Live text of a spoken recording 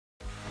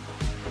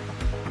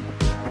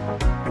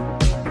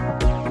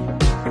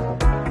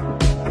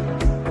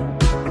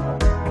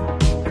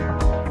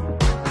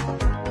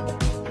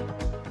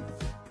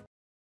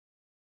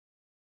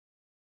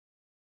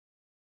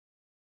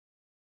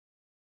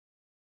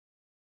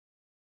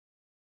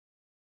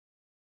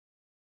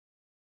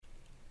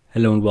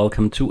Hello and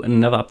welcome to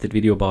another update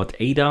video about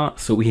ADA.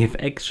 So we have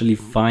actually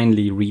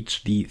finally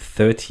reached the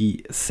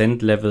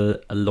 30-cent level.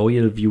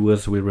 Loyal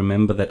viewers will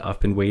remember that I've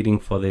been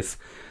waiting for this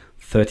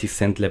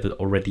 30-cent level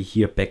already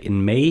here back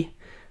in May,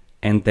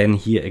 and then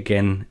here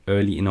again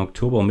early in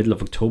October or middle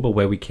of October,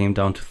 where we came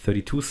down to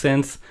 32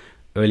 cents.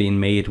 Early in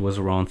May it was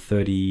around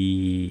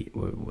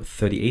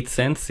 38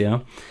 cents, yeah.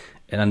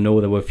 And I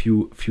know there were a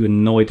few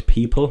annoyed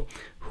people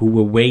who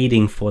were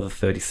waiting for the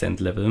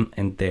 30-cent level,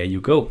 and there you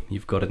go,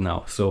 you've got it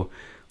now. So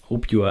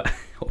hope you are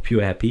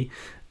happy.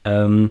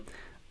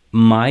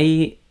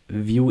 My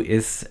view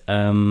is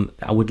I'm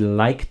going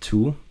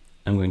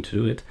to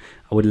do it.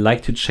 I would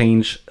like to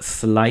change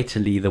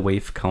slightly the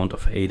wave count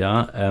of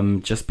ADA,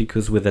 just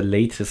because with the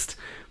latest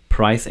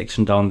price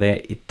action down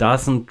there, it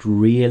doesn't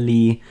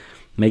really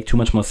make too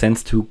much more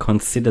sense to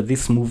consider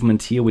this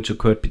movement here, which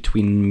occurred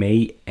between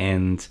May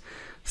and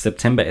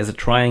September, as a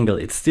triangle.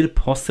 It's still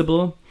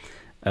possible,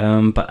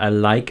 but I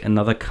like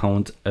another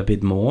count a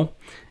bit more.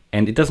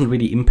 And it doesn't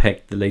really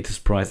impact the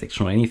latest price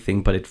action or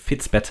anything, but it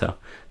fits better,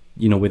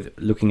 you know, with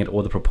looking at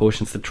all the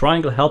proportions. The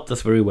triangle helped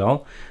us very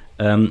well.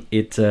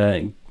 It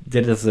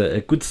did us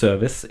a good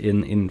service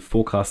in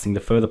forecasting the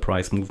further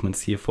price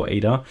movements here for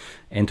ADA,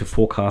 and to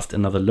forecast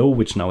another low,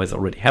 which now has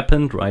already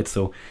happened, right?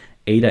 So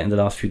ADA in the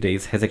last few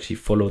days has actually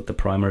followed the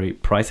primary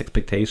price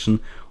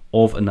expectation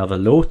of another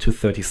low to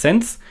 30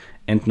 cents.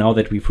 And now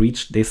that we've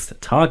reached this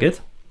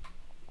target,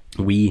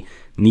 we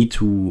need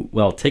to,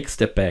 well, take a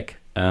step back,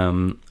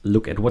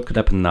 look at what could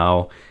happen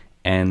now,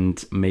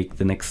 and make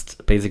the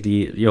next,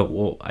 basically,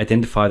 or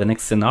identify the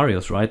next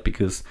scenarios, right?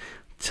 Because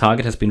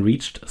target has been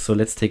reached, so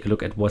let's take a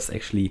look at what's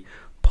actually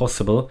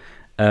possible.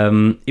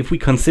 If we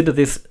consider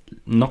this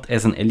not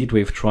as an Elliott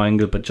wave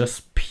triangle, but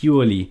just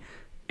purely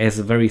as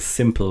a very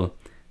simple,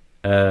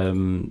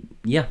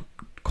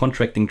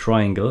 contracting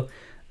triangle,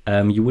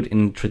 you would,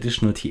 in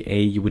traditional TA,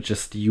 you would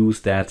just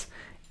use that,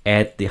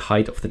 add the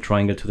height of the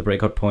triangle to the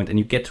breakout point, and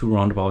you get to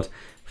around about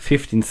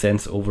 15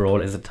 cents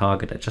overall as a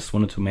target. I just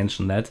wanted to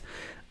mention that.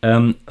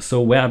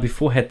 So where I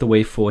before had the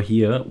wave 4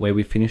 here, where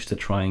we finished the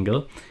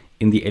triangle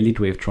in the Elliott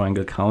wave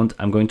triangle count,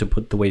 I'm going to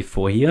put the wave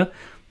 4 here.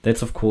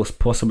 That's of course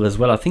possible as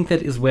well. I think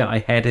that is where I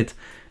had it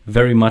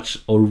very much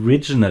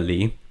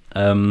originally,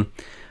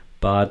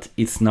 but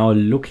it's now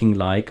looking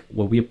like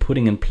what we're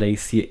putting in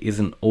place here is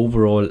an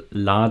overall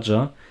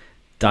larger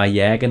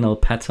diagonal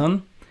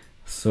pattern.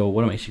 So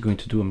what I'm actually going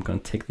to do, I'm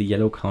going to take the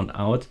yellow count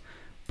out,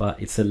 but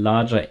it's a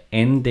larger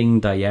ending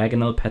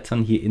diagonal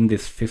pattern here in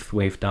this fifth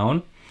wave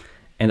down.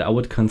 And I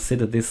would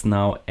consider this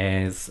now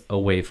as a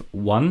wave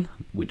 1,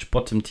 which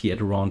bottomed here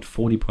at around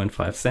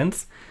 40.5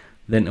 cents.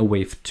 Then a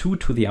wave 2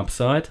 to the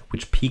upside,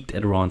 which peaked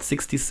at around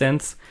 60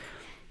 cents.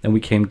 Then we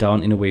came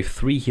down in a wave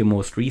 3 here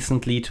most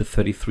recently to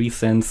 33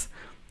 cents.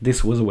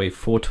 This was a wave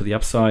 4 to the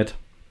upside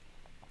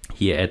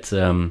here at,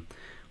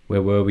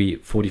 where were we,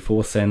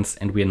 44 cents.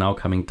 And we are now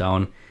coming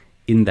down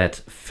in that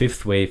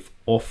fifth wave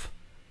of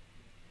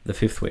the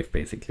fifth wave,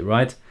 basically,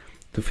 right,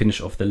 to finish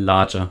off the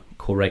larger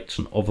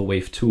correction of a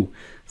wave 2.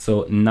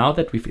 So now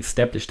that we've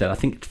established that, I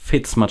think it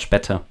fits much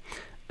better,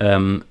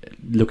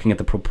 looking at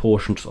the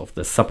proportions of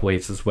the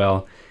subwaves as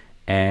well,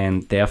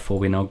 and therefore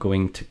we're now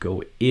going to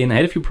go in. I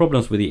had a few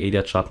problems with the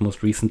ADA chart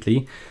most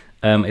recently.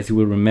 As you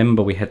will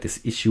remember, we had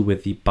this issue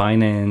with the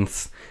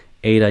Binance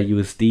ADA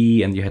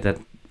USD, and you had that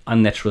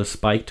unnatural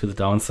spike to the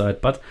downside,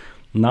 but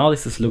now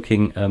this is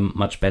looking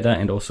much better,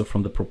 and also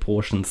from the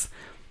proportions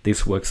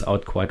this works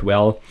out quite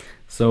well.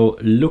 So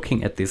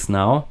looking at this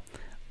now,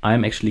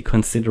 I'm actually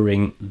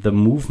considering the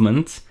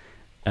movement.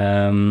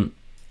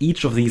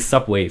 Each of these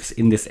subwaves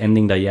in this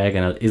ending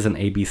diagonal is an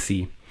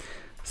ABC.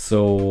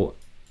 So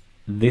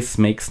this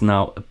makes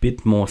now a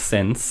bit more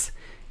sense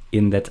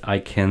in that I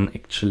can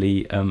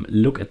actually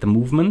look at the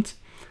movement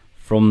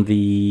from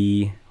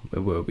the,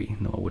 where were we?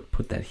 No, I would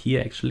put that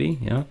here actually,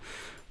 yeah.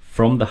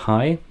 From the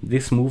high,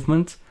 this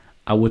movement,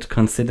 I would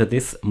consider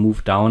this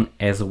move down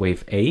as a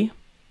wave A.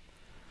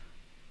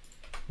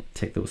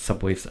 Take those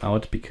subwaves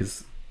out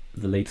because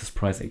the latest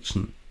price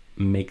action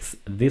makes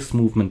this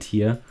movement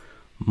here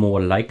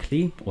more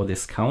likely, or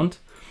this count.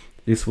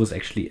 This was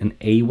actually an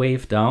A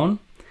wave down.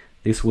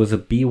 This was a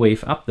B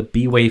wave up, the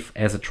B wave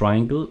as a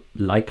triangle,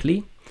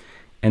 likely.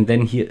 And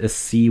then here a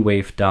C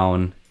wave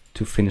down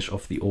to finish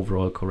off the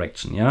overall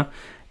correction, yeah?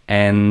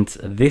 And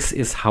this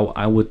is how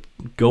I would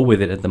go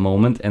with it at the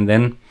moment. And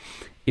then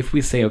if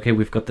we say, okay,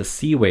 we've got the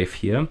C wave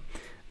here,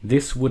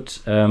 this would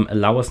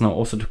allow us now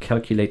also to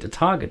calculate a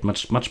target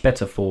much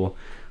better for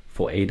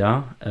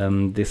ADA.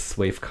 This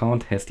wave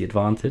count has the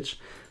advantage.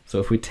 So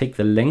if we take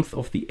the length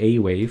of the A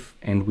wave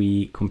and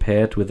we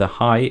compare it with the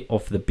high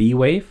of the B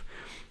wave,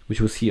 which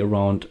was here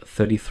around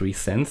 33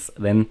 cents,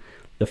 then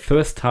the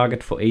first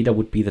target for ADA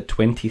would be the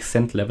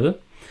 20-cent level,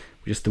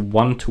 which is the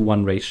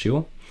 1-to-1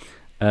 ratio.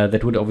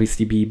 That would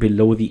obviously be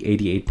below the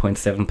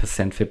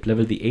 88.7% FIB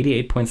level. The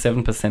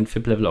 88.7%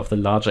 FIB level of the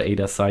larger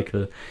ADA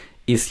cycle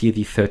is here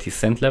the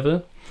 30-cent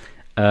level.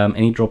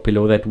 Any drop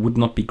below that would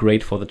not be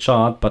great for the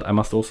chart, but I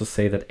must also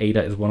say that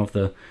ADA is one of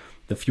the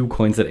few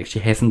coins that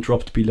actually hasn't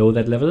dropped below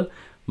that level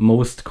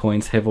most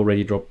coins have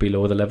already dropped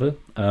below the level,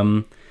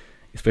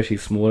 especially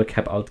small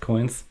cap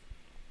altcoins.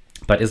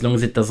 But as long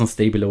as it doesn't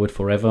stay below it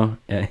forever,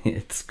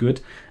 it's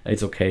good,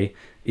 it's okay.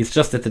 It's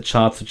just that the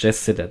chart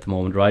suggests it at the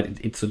moment, right?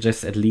 It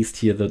suggests at least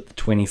here the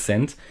 20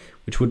 cent,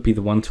 which would be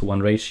the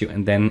 1-to-1 ratio.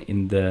 And then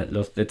in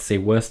the, let's say,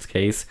 worst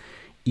case,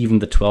 even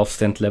the 12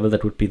 cent level,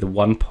 that would be the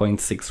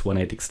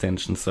 1.618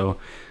 extension. So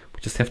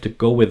we just have to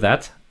go with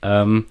that.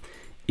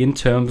 In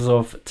terms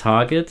of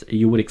target,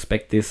 you would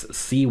expect this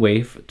C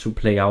wave to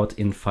play out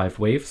in 5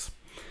 waves.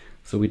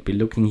 So we'd be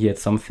looking here at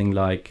something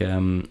like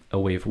a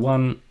wave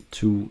 1,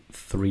 2,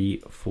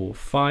 3, 4,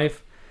 5.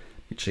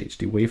 Let me change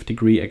the wave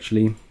degree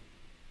actually.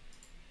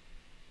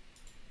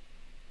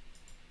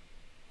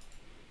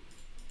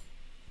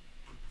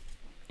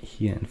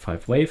 Here in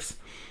 5 waves.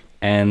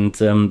 And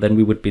then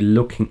we would be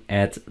looking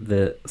at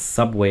the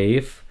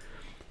subwave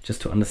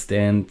just to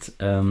understand,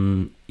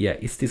 yeah,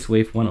 is this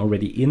wave 1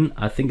 already in?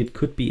 I think it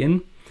could be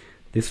in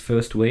this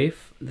first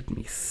wave. Let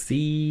me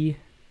see.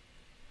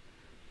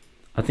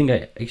 I think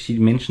I actually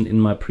mentioned in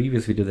my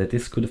previous video that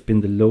this could have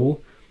been the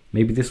low.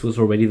 Maybe this was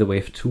already the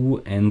wave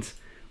 2 and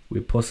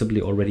we're possibly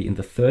already in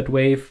the third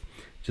wave.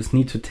 Just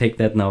need to take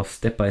that now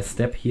step by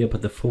step here,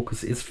 but the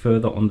focus is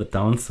further on the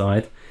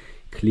downside.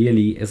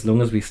 Clearly, as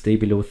long as we stay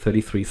below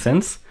 33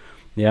 cents,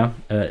 yeah,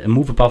 a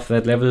move above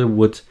that level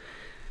would,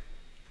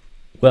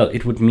 well,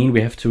 it would mean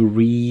we have to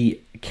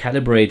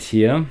recalibrate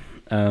here.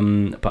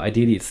 But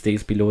ideally it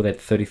stays below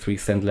that 33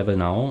 cent level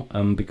now,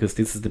 because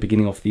this is the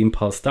beginning of the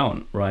impulse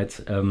down, right?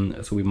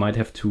 So we might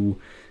have to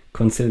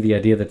consider the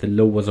idea that the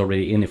low was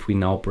already in if we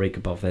now break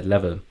above that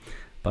level.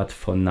 But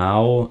for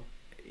now,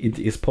 it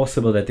is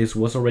possible that this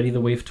was already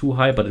the wave 2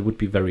 high, but it would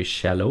be very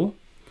shallow.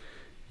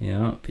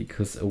 Yeah,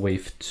 because a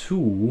wave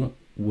 2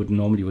 would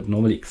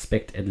normally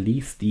expect at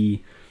least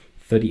the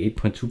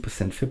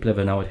 38.2% FIB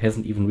level. Now it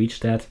hasn't even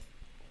reached that.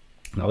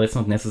 Now that's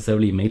not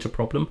necessarily a major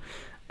problem.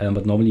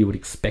 But normally you would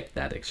expect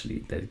that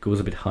actually, that it goes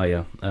a bit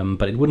higher.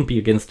 But it wouldn't be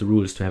against the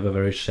rules to have a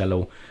very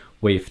shallow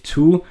wave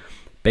 2.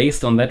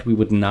 Based on that, we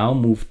would now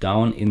move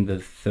down in the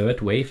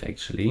third wave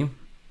actually.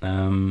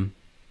 And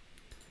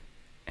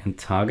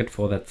target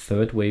for that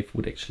third wave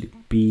would actually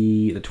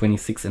be the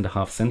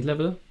 26.5 cent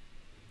level.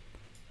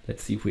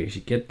 Let's see if we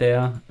actually get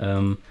there.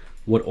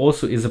 What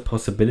also is a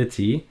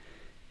possibility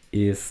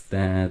is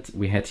that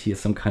we had here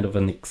some kind of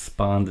an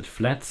expanded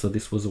flat. So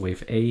this was a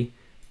wave A,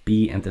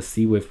 B, and the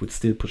C wave would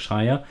still push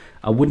higher.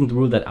 I wouldn't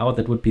rule that out.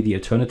 That would be the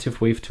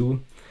alternative wave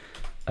 2.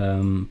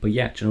 But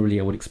yeah, generally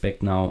I would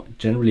expect now,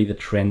 generally the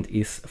trend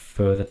is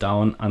further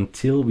down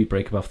until we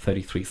break above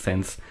 33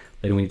 cents.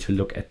 Then we need to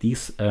look at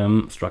these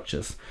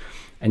structures.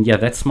 And yeah,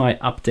 that's my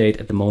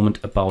update at the moment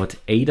about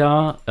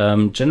ADA.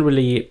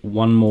 Generally,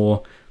 one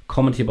more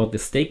comment here about the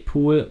stake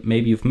pool.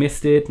 Maybe you've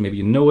missed it, maybe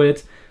you know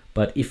it.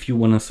 But if you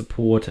want to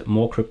support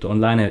more crypto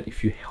online,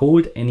 if you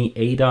hold any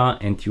ADA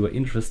and you are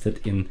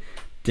interested in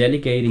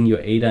delegating your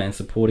ADA and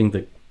supporting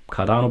the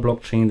Cardano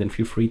blockchain, then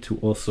feel free to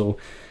also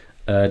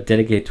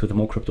delegate to the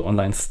More Crypto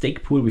Online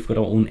stake pool. We've got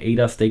our own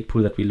ADA stake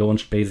pool that we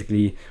launched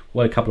basically,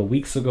 well, a couple of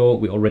weeks ago.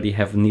 We already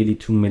have nearly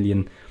 2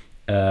 million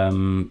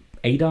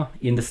ADA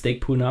in the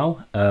stake pool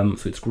now.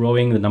 So it's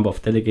growing. The number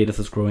of delegators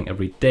is growing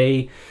every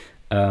day.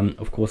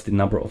 Of course, the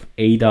number of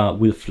ADA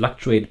will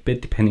fluctuate a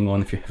bit depending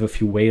on if you have a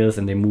few whales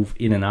and they move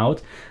in and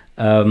out.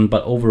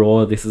 But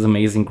overall, this is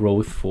amazing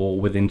growth for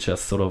within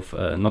just sort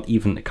of not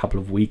even a couple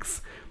of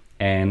weeks.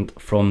 And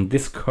from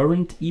this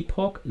current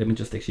epoch, let me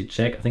just actually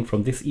check. I think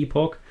from this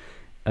epoch,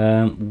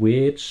 from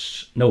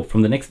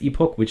the next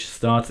epoch, which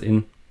starts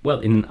in, well,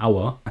 in an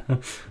hour,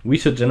 we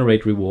should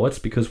generate rewards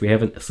because we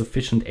have a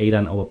sufficient ADA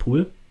in our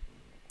pool.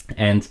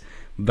 And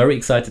very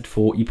excited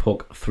for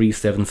epoch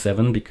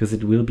 377 because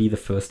it will be the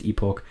first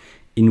epoch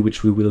in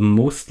which we will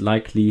most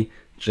likely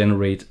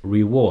generate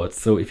rewards.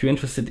 So if you're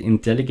interested in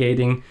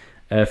delegating,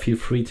 feel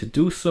free to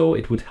do so.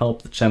 It would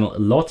help the channel a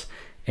lot.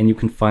 And you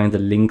can find the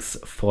links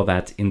for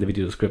that in the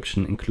video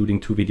description, including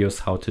 2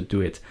 videos how to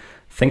do it.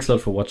 Thanks a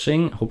lot for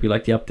watching. Hope you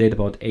liked the update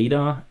about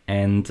ADA.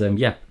 And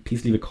yeah,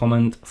 please leave a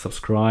comment,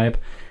 subscribe.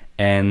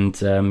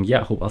 And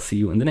yeah, hope I'll see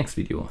you in the next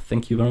video.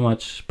 Thank you very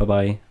much.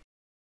 Bye-bye.